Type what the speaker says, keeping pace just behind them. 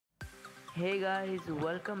Hey guys,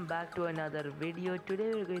 welcome back to another video.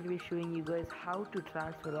 Today we're going to be showing you guys how to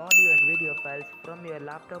transfer audio and video files from your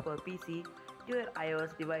laptop or PC to your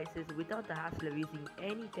iOS devices without the hassle of using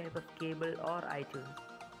any type of cable or iTunes.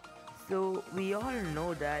 So we all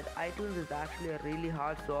know that iTunes is actually a really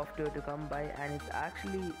hard software to come by, and it's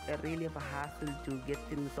actually a really of a hassle to get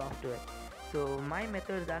through software. So my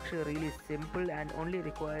method is actually really simple and only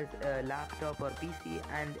requires a laptop or PC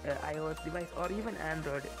and a iOS device or even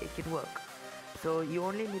Android. It can work. So you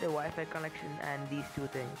only need a Wi-Fi connection and these two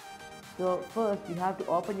things. So first you have to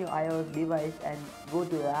open your iOS device and go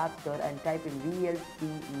to the App Store and type in VLC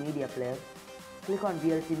Media Player. Click on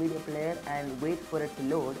VLC Media Player and wait for it to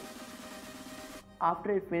load.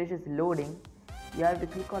 After it finishes loading, you have to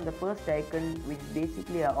click on the first icon, which is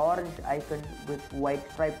basically an orange icon with white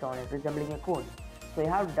stripes on it, resembling a cone. So you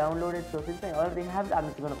have downloaded. So since I already have it, I'm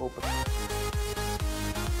just going to open it.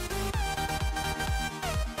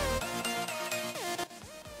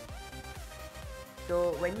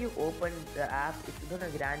 So when you open the app, it's going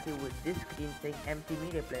to grant you with this screen saying empty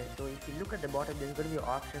media player. So if you look at the bottom, there's going to be an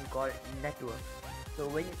option called network. So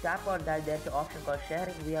when you tap on that, there's an option called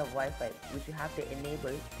sharing via Wi-Fi, which you have to enable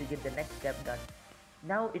to get the next step done.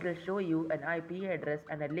 Now it will show you an IP address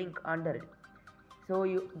and a link under it. So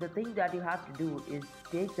the thing that you have to do is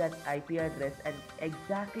take that IP address and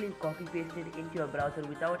exactly copy paste it into your browser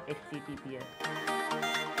without HTTPS.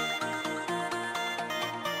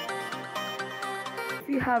 If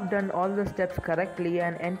you have done all the steps correctly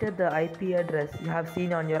and entered the IP address you have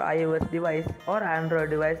seen on your iOS device or Android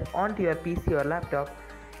device onto your PC or laptop,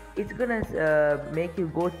 it's gonna make you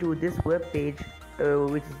go to this web page,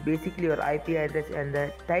 which is basically your IP address, and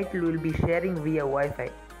the title will be sharing via Wi-Fi.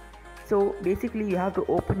 So basically you have to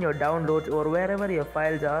open your downloads or wherever your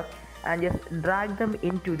files are and just drag them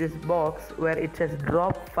into this box where it says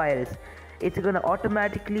drop files. It's gonna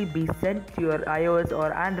automatically be sent to your iOS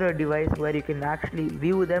or Android device where you can actually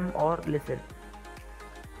view them or listen.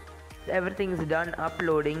 Everything is done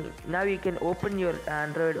uploading. Now you can open your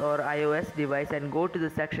Android or iOS device and go to the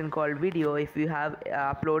section called video if you have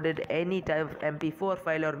uploaded any type of MP4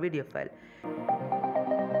 file or video file.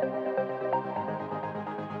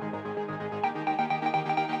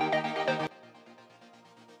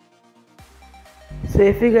 So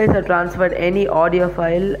if you guys have transferred any audio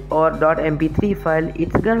file or .mp3 file,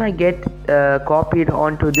 it's gonna get copied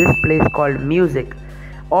onto this place called music.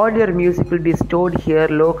 All your music will be stored here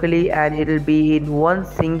locally and it will be in one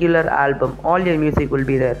singular album. All your music will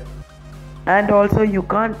be there. And also you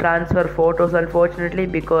can't transfer photos, unfortunately,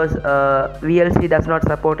 because VLC does not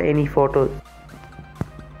support any photos.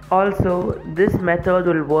 Also, this method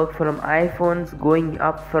will work from iPhones going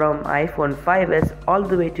up from iPhone 5s all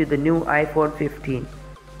the way to the new iPhone 15.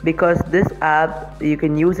 Because this app, you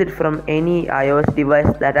can use it from any iOS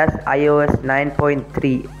device that has iOS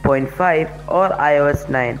 9.3.5 or iOS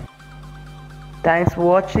 9. Thanks for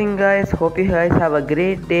watching guys. Hope you guys have a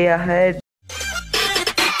great day ahead.